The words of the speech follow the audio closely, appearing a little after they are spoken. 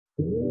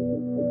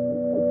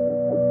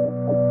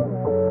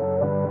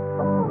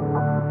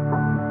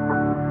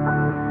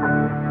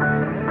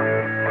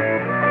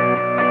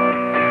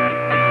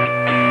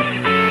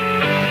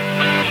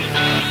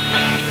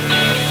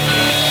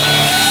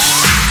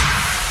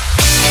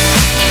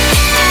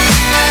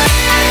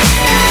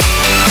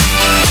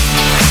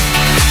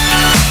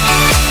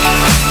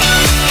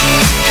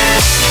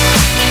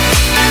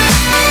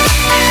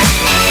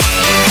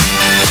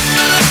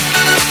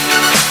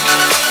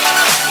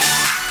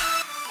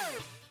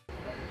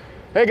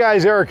Hey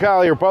guys, Erik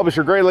Kyle, your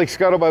publisher, Great Lakes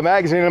Scuttlebutt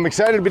magazine. I'm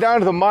excited to be down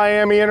to the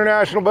Miami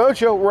International Boat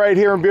Show right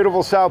here in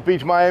beautiful South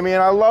Beach, Miami.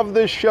 And I love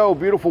this show.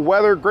 Beautiful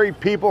weather, great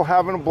people,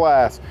 having a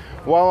blast.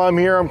 While I'm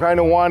here, I'm kind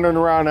of wandering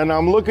around and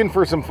I'm looking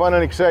for some fun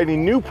and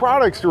exciting new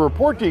products to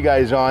report to you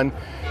guys on.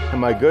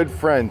 And my good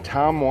friend,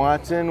 Tom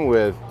Watson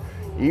with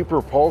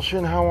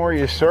ePropulsion. How are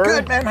you, sir?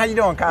 Good, man. How you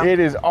doing, Kyle? It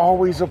is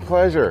always a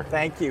pleasure.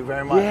 Thank you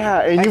very much.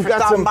 Yeah, and Thanks you've for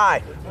got some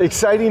by.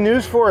 exciting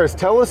news for us.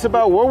 Tell us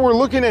about what we're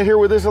looking at here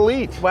with this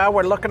Elite. Well,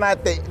 we're looking at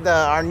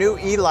our new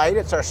E-Lite.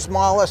 It's our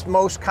smallest,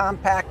 most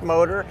compact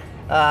motor.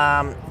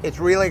 It's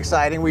really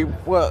exciting. We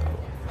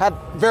had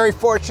very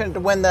fortunate to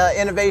win the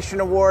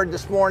Innovation Award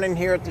this morning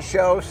here at the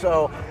show.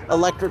 So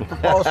electric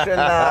propulsion,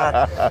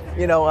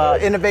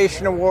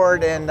 Innovation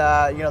Award, and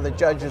the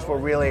judges were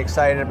really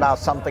excited about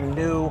something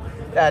new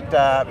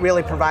that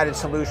really provided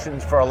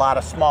solutions for a lot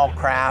of small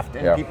craft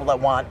and people that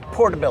want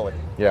portability.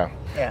 Yeah.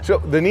 So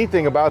the neat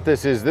thing about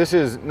this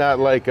is not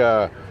like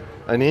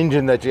an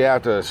engine that you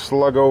have to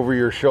slug over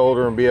your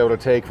shoulder and be able to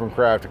take from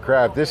craft to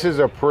craft. This is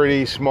a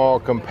pretty small,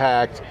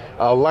 compact,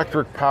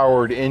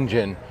 electric-powered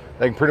engine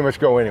that can pretty much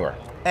go anywhere.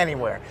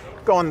 Anywhere.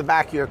 Go in the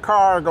back of your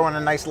car, go in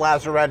a nice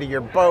lazarette of your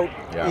boat.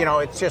 Yeah. You know,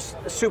 it's just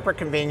super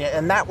convenient,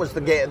 and that was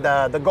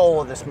the goal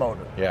of this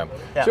motor. Yeah.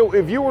 So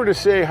if you were to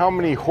say how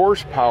many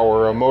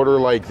horsepower a motor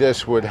like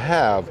this would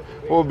have,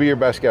 what would be your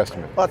best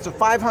guesstimate? Well, it's a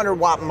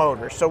 500-watt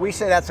motor, so we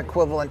say that's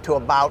equivalent to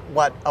about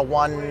what a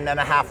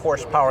 1.5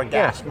 horsepower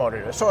gas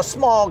motor is. So a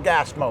small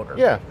gas motor.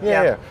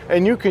 Yeah.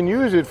 And you can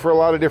use it for a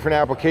lot of different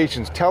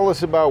applications. Tell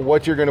us about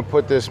what you're going to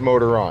put this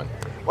motor on.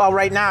 Well,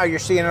 right now you're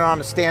seeing it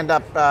on a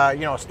stand-up,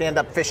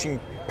 stand-up fishing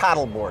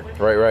paddleboard.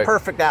 Right.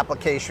 Perfect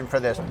application for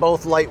this.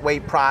 Both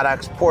lightweight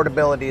products.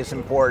 Portability is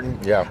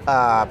important. Yeah.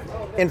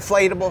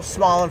 Inflatable,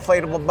 small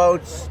inflatable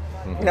boats.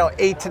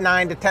 8 to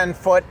 9 to 10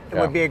 foot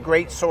would be a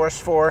great source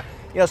for.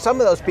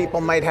 Some of those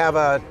people might have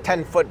a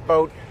 10-foot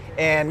boat,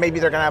 and maybe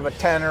they're going to have a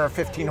 10 or a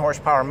 15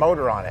 horsepower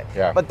motor on it.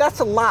 Yeah. But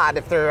that's a lot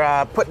if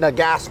they're putting a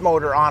gas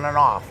motor on and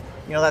off.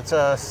 That's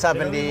a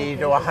 70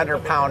 to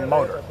 100 pound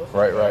motor.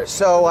 Right.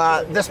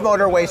 So this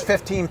motor weighs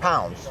 15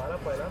 pounds.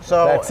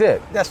 So that's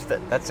it.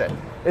 That's it.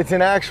 It's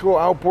an actual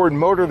outboard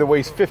motor that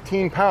weighs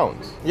 15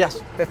 pounds.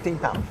 Yes, 15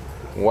 pounds.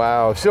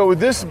 Wow. So is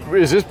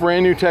this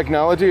brand new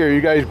technology? Are you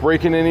guys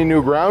breaking any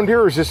new ground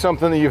here? Or is this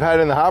something that you've had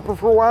in the hopper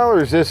for a while,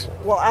 or is this?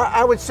 Well,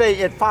 I would say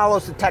it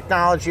follows the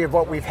technology of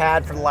what we've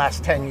had for the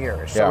last 10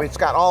 years. So it's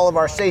got all of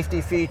our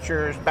safety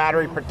features,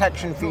 battery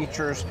protection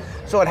features.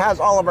 So it has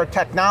all of our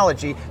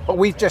technology, but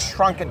we've just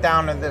shrunk it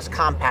down in this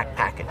compact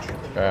package.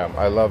 Yeah,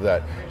 I love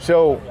that.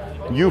 So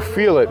you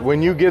feel it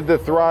when you give the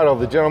throttle.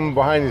 The gentleman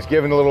behind is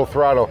giving a little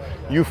throttle.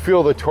 You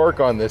feel the torque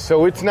on this.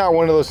 So it's not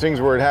one of those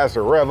things where it has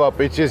to rev up.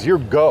 It's just your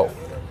go.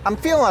 I'm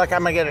feeling like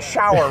I'm gonna get a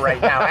shower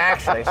right now,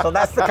 actually. So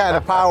that's the kind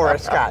of power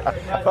it's got.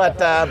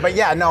 But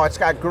yeah, no, it's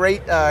got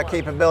great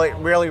capability,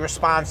 really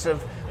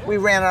responsive. We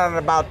ran on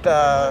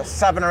about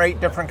 7 or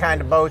 8 different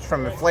kind of boats,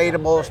 from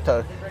inflatables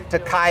to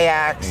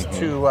kayaks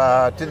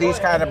to these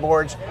kind of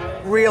boards.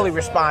 Really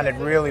responded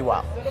really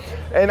well.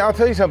 And I'll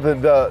tell you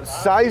something, the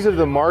size of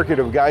the market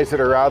of guys that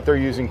are out there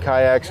using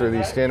kayaks or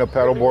these stand-up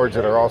pedal boards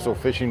that are also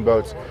fishing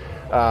boats,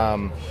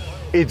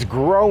 it's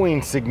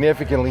growing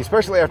significantly,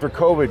 especially after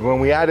COVID, when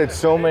we added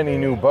so many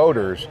new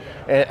boaters.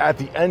 And at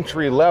the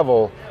entry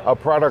level, a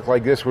product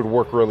like this would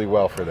work really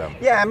well for them.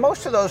 Yeah, and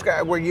most of those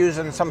guys were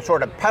using some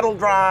sort of pedal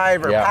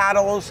drive or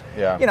paddles.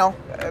 Yeah.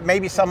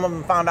 Maybe some of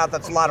them found out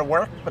that's a lot of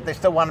work, but they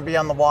still want to be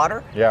on the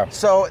water. Yeah.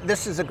 So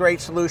this is a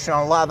great solution.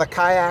 On a lot of the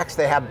kayaks,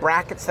 they have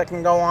brackets that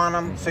can go on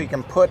them, so you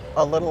can put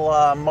a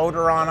little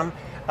motor on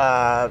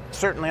them.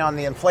 Certainly on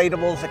the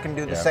inflatables, it can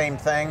do the same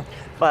thing.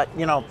 But,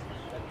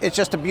 it's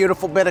just a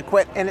beautiful bit of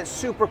kit, and it's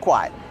super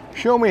quiet.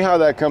 Show me how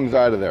that comes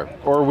out of there.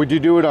 Or would you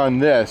do it on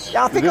this?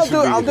 Yeah, I think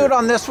I'll do it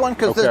on this one,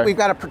 because we've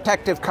got a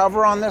protective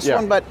cover on this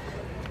one, but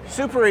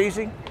super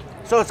easy.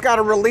 So it's got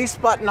a release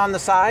button on the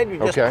side. You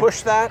just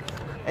push that,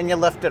 and you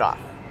lift it off.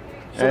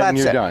 So and that's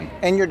you're it. done.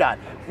 And you're done.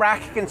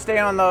 Rack can stay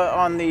on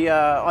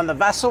the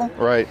vessel.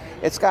 Right.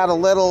 It's got a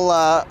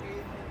little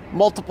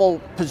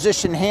multiple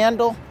position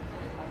handle.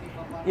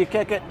 You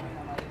kick it.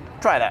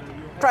 Try that.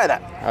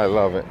 I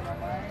love it.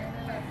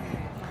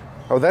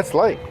 Oh, that's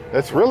light.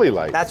 That's really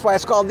light. That's why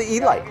it's called the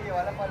E-Lite.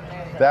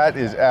 That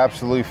is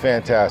absolutely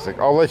fantastic.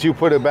 I'll let you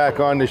put it back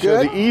on to show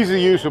the easy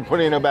use of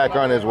putting it back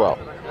on as well.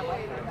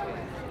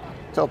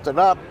 Tilt it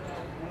up,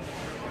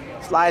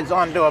 slides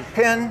onto a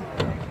pin,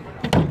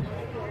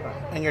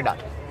 and you're done.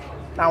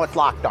 Now it's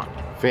locked on.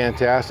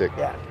 Fantastic.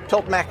 Yeah,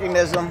 tilt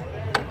mechanism,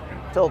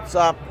 tilts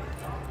up.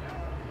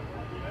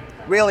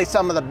 Really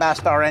some of the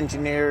best our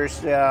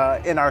engineers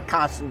in our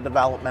constant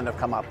development have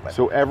come up with.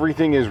 So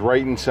everything is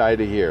right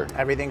inside of here.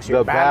 Everything's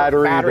the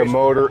battery, the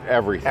motor,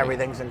 everything.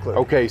 Everything's included.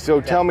 Okay,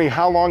 so tell me,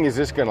 how long is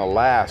this going to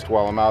last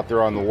while I'm out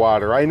there on the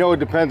water? I know it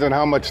depends on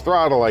how much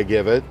throttle I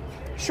give it.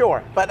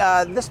 Sure,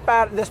 but this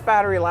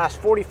battery lasts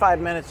 45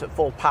 minutes at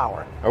full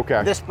power.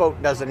 Okay. This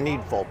boat doesn't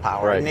need full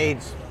power. Right. It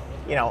needs,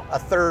 a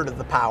third of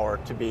the power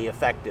to be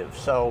effective.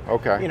 So,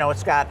 okay.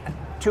 It's got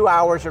 2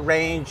 hours of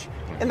range,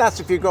 and that's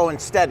if you're going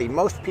steady.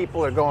 Most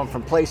people are going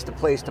from place to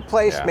place to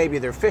place. Yeah. Maybe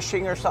they're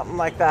fishing or something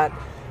like that.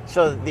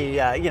 So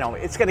the you know,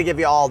 it's going to give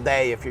you all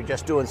day if you're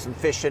just doing some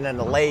fishing in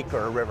a lake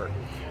or a river.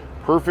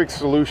 Perfect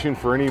solution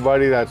for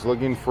anybody that's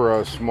looking for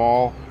a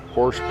small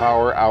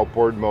horsepower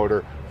outboard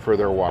motor for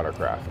their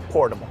watercraft.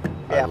 Portable.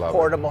 Yeah, love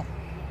portable.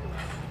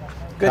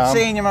 Good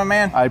seeing you, my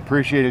man. I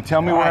appreciate it.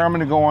 Tell me All where right. I'm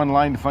going to go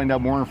online to find out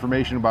more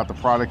information about the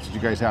products that you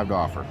guys have to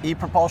offer.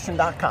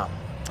 ePropulsion.com.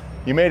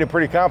 You made it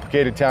pretty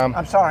complicated, Tom.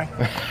 I'm sorry.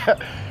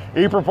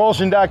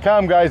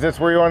 ePropulsion.com, guys. That's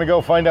where you want to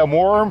go find out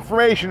more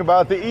information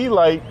about the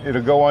E-Lite.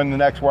 It'll go on the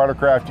next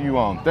watercraft you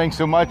own. Thanks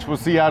so much. We'll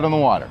see you out on the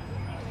water.